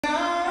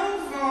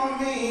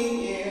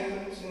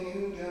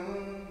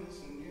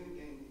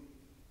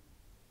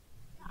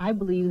I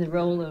believe the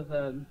role of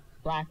a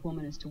black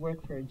woman is to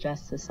work for a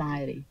just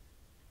society,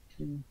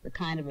 the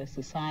kind of a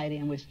society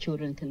in which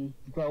children can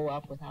grow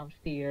up without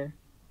fear,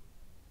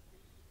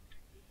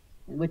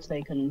 in which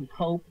they can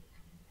hope.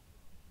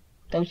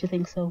 Don't you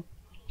think so?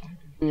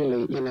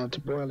 Really, to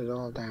boil it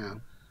all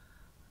down,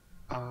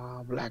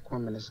 black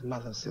woman is the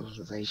mother of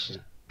civilization.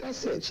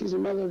 That's it. She's the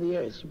mother of the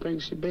earth.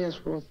 She bears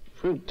forth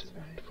fruit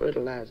to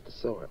fertilize the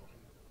soil.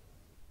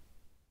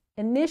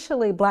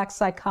 Initially, black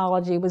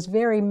psychology was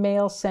very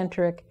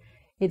male-centric.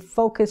 It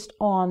focused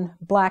on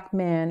black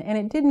men, and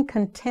it didn't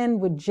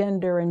contend with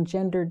gender and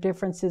gender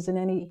differences in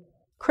any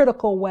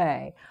critical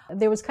way.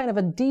 There was kind of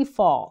a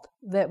default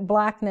that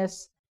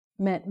blackness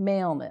meant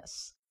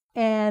maleness.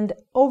 And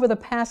over the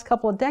past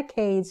couple of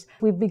decades,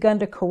 we've begun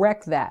to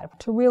correct that,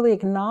 to really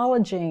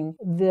acknowledging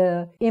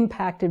the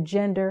impact of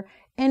gender,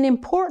 and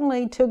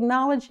importantly, to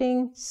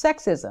acknowledging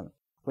sexism.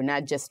 We're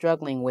not just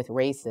struggling with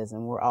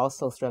racism, we're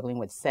also struggling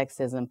with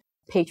sexism,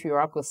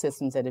 patriarchal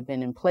systems that have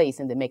been in place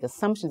and that make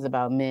assumptions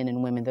about men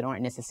and women that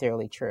aren't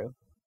necessarily true.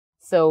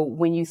 So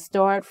when you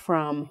start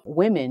from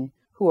women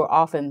who are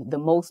often the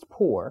most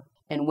poor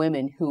and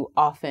women who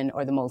often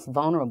are the most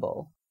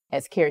vulnerable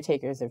as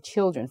caretakers of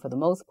children for the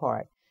most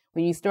part,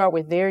 when you start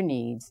with their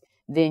needs,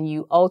 then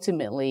you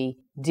ultimately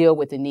deal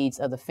with the needs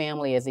of the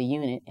family as a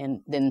unit and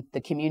then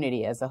the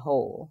community as a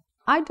whole.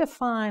 I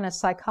define a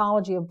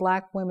psychology of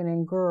black women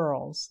and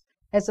girls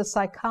as a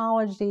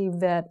psychology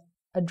that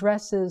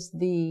addresses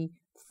the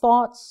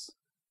thoughts,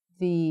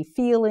 the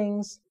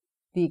feelings,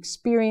 the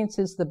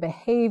experiences, the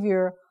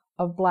behavior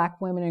of black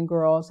women and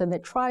girls, and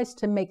that tries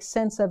to make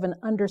sense of and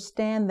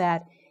understand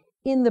that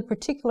in the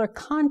particular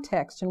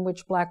context in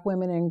which black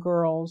women and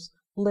girls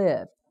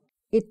live.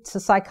 It's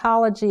a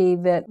psychology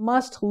that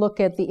must look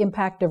at the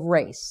impact of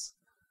race,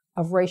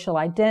 of racial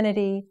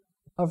identity,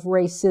 of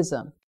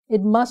racism.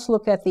 It must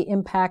look at the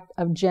impact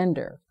of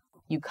gender.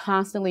 You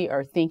constantly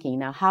are thinking,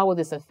 now, how will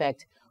this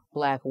affect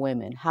black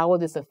women? How will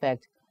this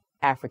affect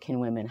African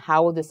women?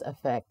 How will this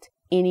affect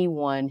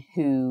anyone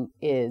who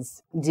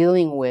is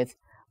dealing with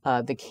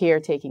the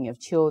caretaking of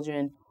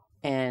children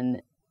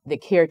and the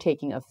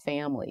caretaking of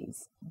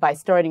families? By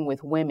starting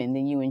with women,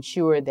 then you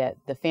ensure that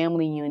the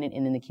family unit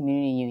and then the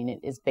community unit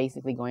is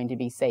basically going to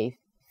be safe,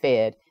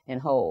 fed,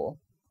 and whole.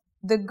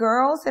 The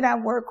girls that I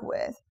work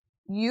with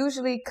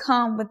usually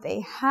come with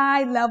a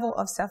high level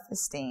of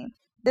self-esteem.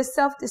 The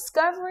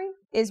self-discovery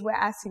is where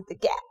I see the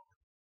gap.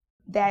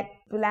 That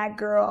black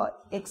girl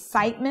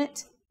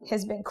excitement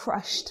has been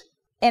crushed.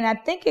 And I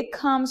think it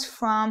comes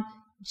from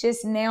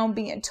just now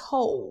being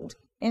told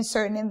in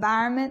certain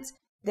environments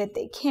that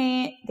they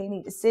can't, they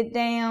need to sit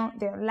down,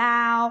 they're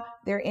loud,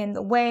 they're in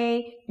the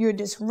way, you're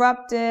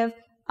disruptive,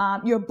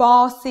 you're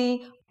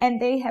bossy,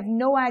 and they have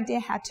no idea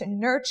how to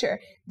nurture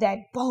that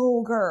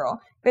bold girl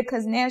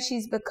because now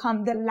she's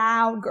become the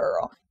loud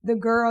girl, the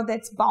girl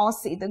that's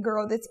bossy, the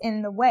girl that's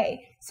in the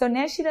way. So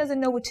now she doesn't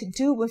know what to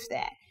do with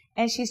that.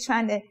 And she's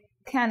trying to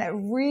kind of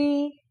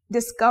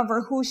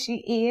rediscover who she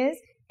is,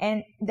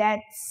 and that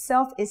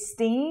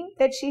self-esteem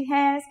that she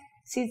has,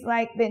 she's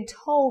like been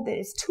told that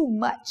it's too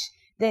much,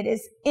 that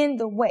is in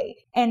the way.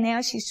 And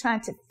now she's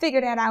trying to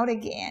figure that out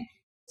again.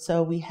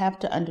 So we have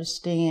to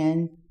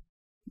understand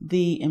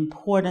the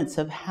importance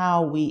of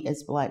how we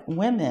as black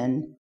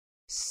women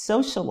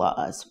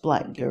socialize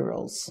black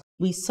girls.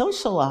 We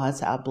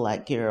socialize our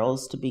black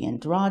girls to be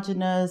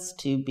androgynous,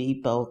 to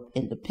be both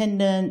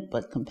independent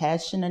but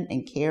compassionate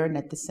and caring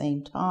at the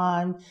same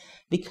time,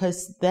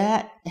 because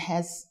that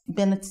has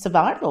been a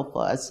survival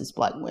for us as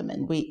black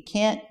women. We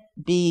can't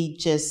be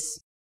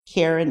just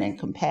caring and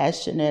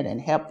compassionate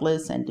and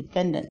helpless and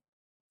dependent.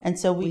 And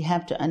so we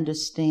have to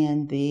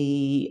understand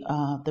the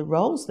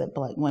roles that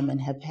black women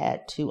have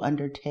had to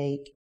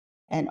undertake,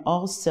 and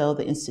also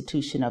the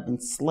institution of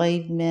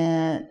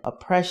enslavement,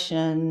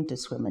 oppression,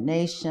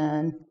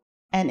 discrimination.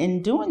 And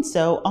in doing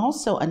so,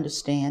 also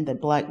understand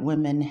that black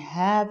women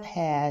have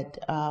had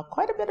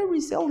quite a bit of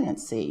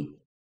resiliency.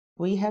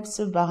 We have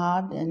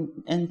survived, and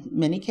in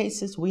many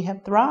cases, we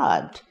have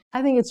thrived.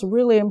 I think it's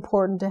really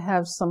important to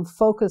have some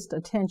focused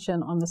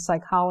attention on the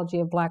psychology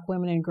of black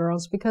women and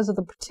girls because of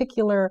the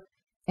particular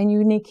and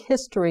unique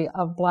history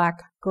of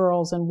black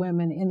girls and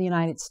women in the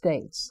United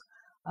States.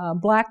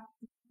 Black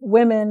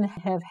women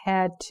have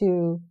had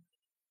to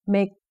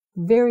make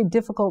very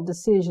difficult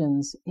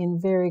decisions in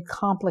very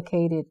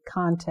complicated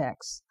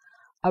contexts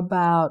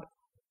about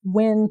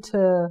when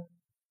to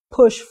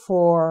push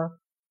for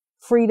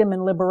freedom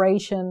and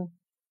liberation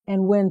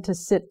and when to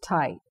sit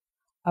tight,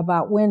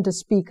 about when to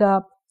speak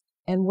up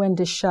and when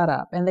to shut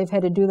up. And they've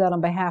had to do that on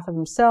behalf of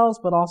themselves,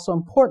 but also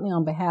importantly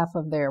on behalf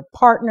of their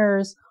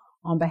partners,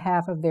 on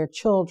behalf of their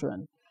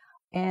children.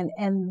 And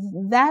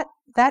that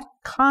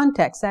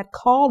context, that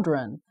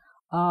cauldron,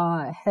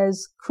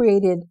 has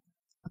created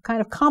a kind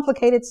of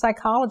complicated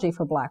psychology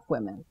for black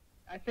women.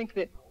 I think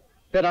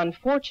that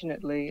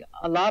unfortunately,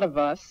 a lot of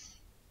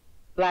us,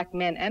 black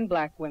men and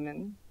black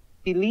women,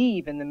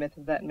 believe in the myth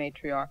of that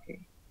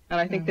matriarchy. And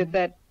I think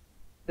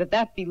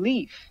that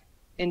belief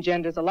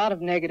engenders a lot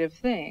of negative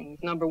things.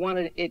 Number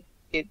one,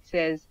 it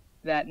says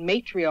that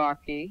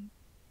matriarchy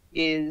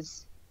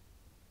is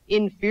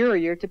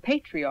inferior to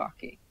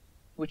patriarchy,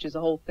 which is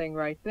the whole thing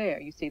right there.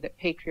 You see that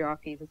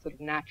patriarchy is a sort of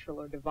natural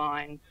or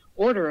divine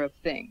order of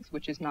things,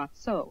 which is not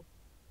so.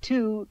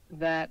 Two,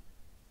 that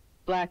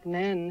black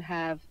men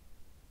have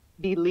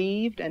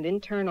believed and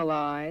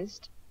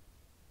internalized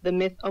the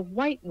myth of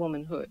white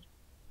womanhood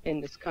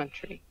in this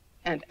country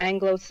and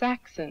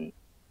Anglo-Saxon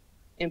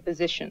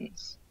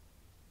impositions,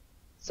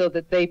 so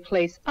that they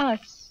place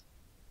us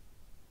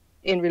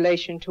in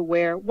relation to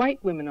where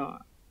white women are.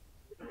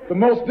 The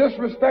most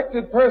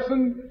disrespected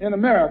person in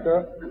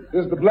America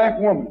is the black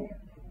woman.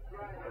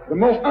 The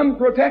most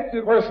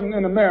unprotected person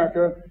in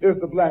America is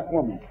the black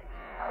woman.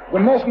 The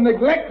most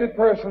neglected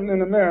person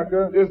in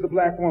America is the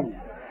black woman.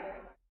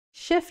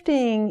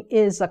 Shifting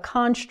is a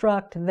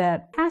construct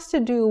that has to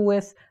do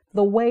with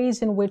the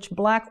ways in which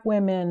black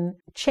women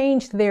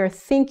change their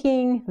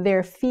thinking,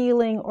 their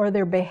feeling, or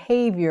their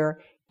behavior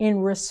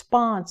in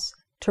response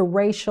to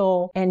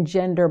racial and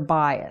gender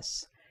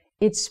bias.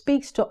 It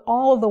speaks to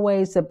all of the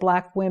ways that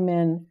black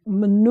women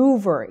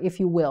maneuver, if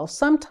you will,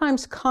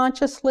 sometimes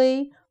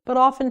consciously, but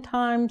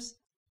oftentimes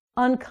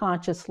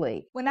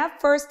unconsciously. When I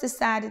first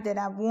decided that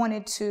I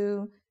wanted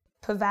to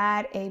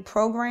provide a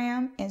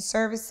program and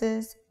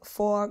services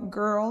for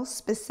girls,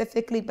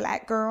 specifically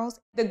black girls,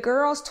 the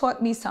girls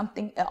taught me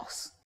something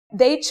else.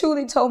 They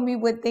truly told me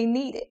what they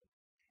needed.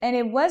 And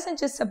it wasn't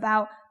just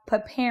about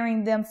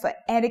preparing them for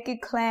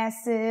etiquette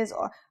classes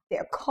or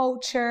their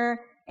culture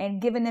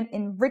and giving them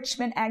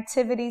enrichment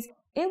activities.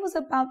 It was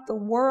about the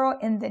world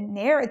and the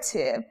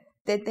narrative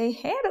that they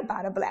had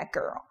about a black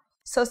girl.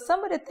 So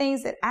some of the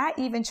things that I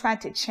even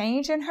tried to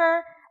change in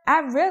her,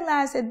 I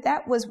realized that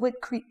that was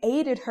what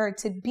created her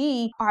to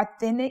be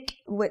authentic,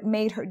 what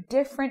made her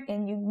different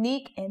and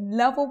unique and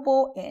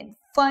lovable and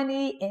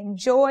funny and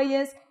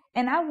joyous.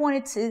 And I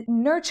wanted to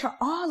nurture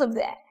all of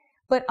that,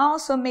 but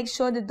also make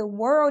sure that the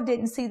world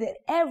didn't see that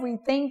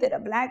everything that a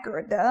black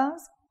girl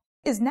does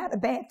is not a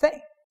bad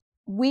thing.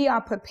 We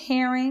are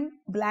preparing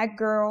black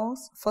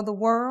girls for the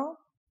world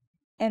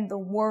and the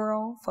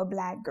world for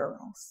black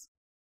girls.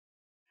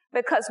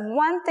 Because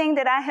one thing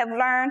that I have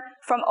learned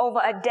from over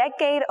a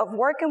decade of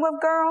working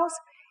with girls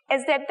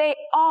is that they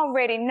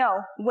already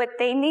know what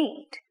they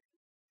need.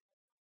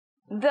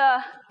 The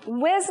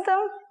wisdom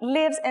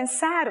lives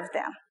inside of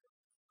them.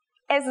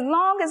 As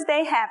long as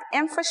they have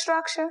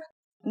infrastructure,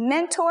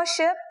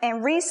 mentorship,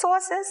 and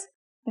resources,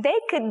 they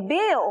could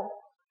build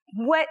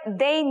what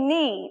they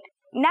need,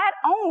 not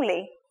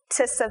only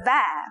to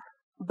survive,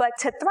 but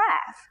to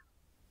thrive.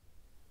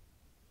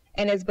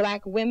 And as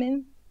black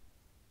women,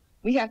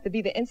 we have to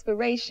be the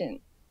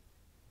inspiration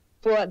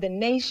for the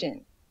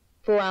nation,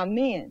 for our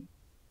men.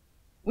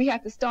 We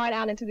have to start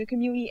out into the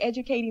community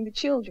educating the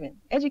children,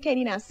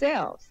 educating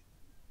ourselves.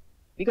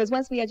 Because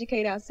once we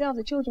educate ourselves,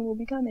 the children will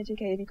become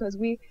educated, because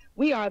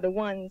we are the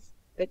ones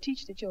that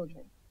teach the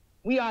children.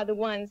 We are the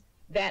ones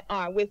that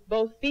are with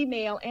both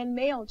female and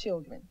male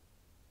children.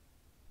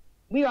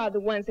 We are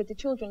the ones that the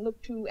children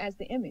look to as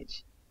the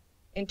image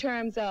in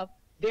terms of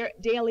their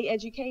daily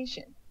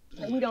education.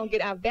 And we don't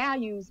get our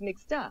values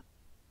mixed up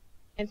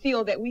and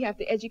feel that we have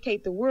to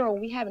educate the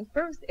world. We haven't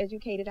first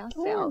educated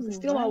ourselves. It's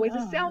still always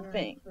a self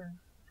thing.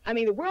 I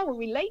mean, the world will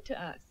relate to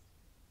us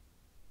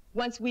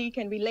once we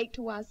can relate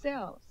to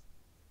ourselves.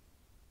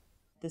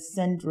 The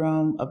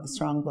syndrome of the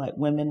strong black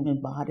women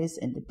embodies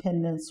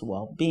independence,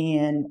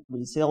 well-being,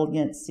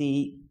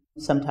 resiliency,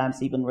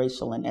 sometimes even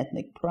racial and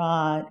ethnic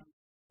pride.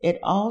 It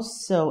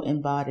also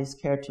embodies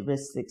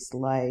characteristics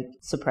like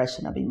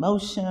suppression of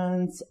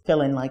emotions,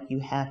 feeling like you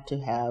have to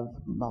have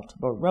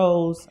multiple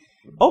roles.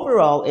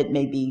 Overall, it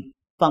may be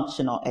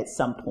functional at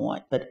some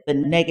point, but the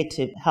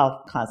negative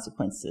health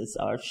consequences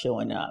are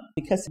showing up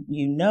because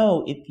you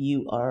know if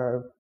you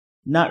are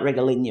not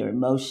regulating your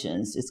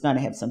emotions, it's going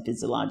to have some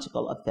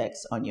physiological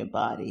effects on your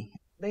body.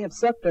 They have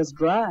sucked us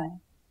dry.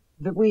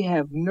 That we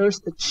have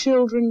nursed the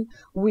children,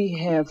 we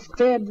have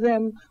fed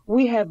them,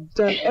 we have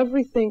done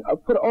everything,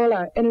 put all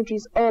our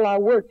energies, all our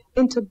work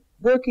into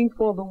working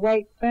for the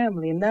white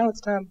family. And now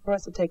it's time for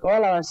us to take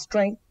all our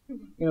strength.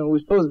 You know, we're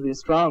supposed to be the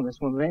strongest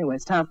women anyway.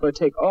 It's time for us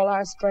to take all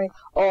our strength,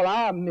 all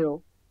our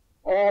milk,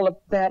 all of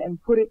that,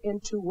 and put it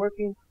into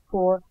working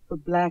for the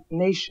black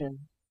nation.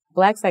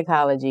 Black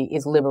psychology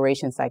is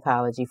liberation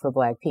psychology for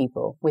black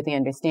people, with the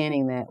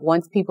understanding that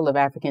once people of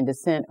African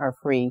descent are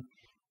free,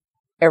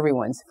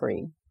 everyone's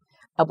free.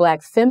 A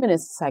black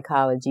feminist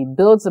psychology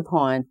builds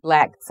upon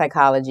black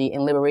psychology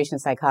and liberation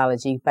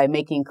psychology by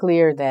making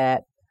clear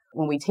that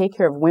when we take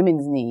care of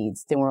women's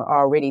needs, then we're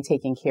already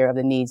taking care of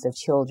the needs of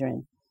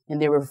children.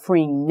 And then we're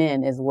freeing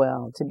men as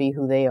well to be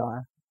who they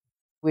are.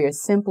 We are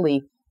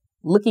simply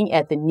looking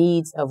at the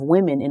needs of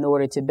women in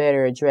order to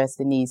better address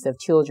the needs of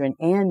children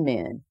and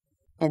men.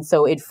 And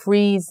so it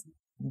frees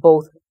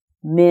both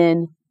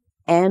men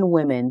and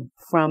women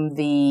from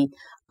the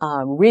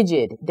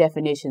rigid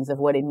definitions of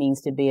what it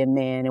means to be a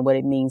man and what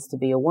it means to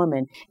be a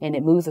woman. And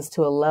it moves us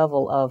to a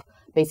level of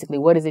basically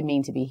what does it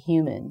mean to be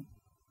human?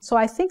 So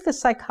I think the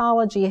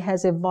psychology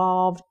has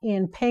evolved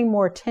in paying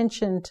more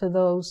attention to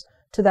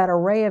that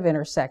array of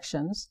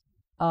intersections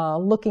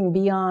looking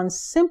beyond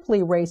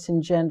simply race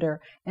and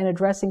gender and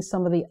addressing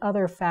some of the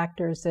other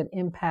factors that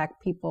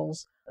impact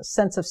people's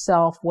sense of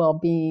self,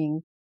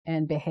 well-being,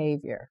 and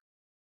behavior.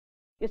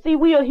 You see,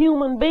 we are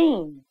human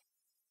beings,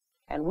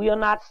 and we are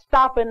not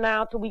stopping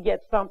now till we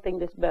get something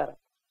that's better.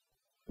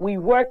 We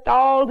worked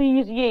all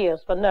these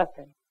years for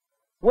nothing.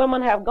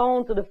 Women have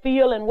gone to the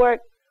field and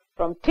worked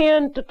from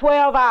 10 to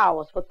 12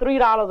 hours for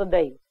 $3 a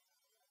day.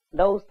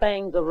 Those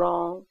things are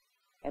wrong,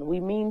 and we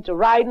mean to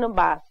right them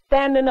by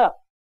standing up.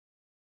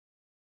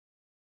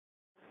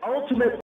 Ultimate